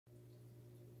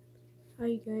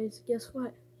Hi guys, guess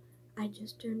what? I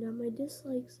just turned on my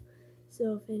dislikes.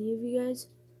 So if any of you guys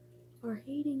are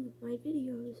hating my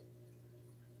videos,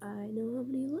 I know how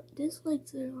many dislikes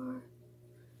there are.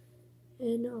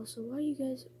 And also, why are you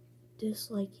guys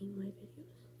disliking my videos?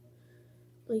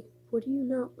 Like, what are you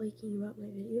not liking about my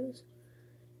videos?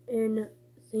 And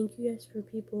thank you guys for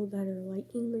people that are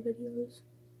liking the videos.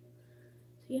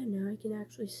 So yeah, now I can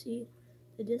actually see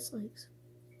the dislikes.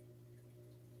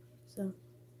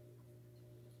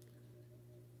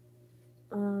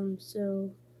 So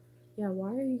yeah,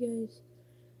 why are you guys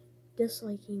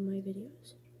disliking my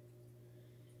videos?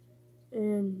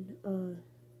 And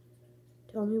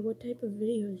tell me what type of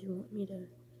videos you want me to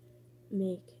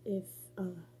make if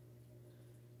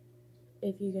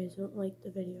you guys don't like the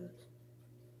videos.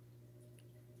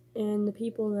 And the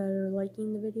people that are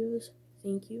liking the videos,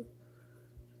 thank you.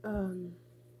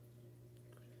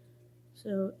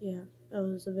 So yeah, that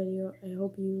was the video. I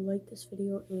hope you like this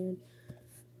video and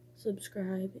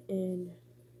subscribe, and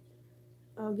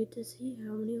I'll get to see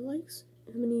how many likes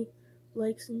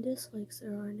and dislikes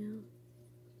there are now.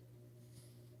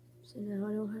 So now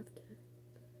I don't have to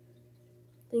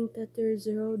think that there's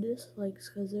 0 dislikes,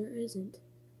 because there isn't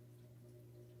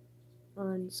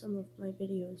on some of my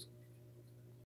videos.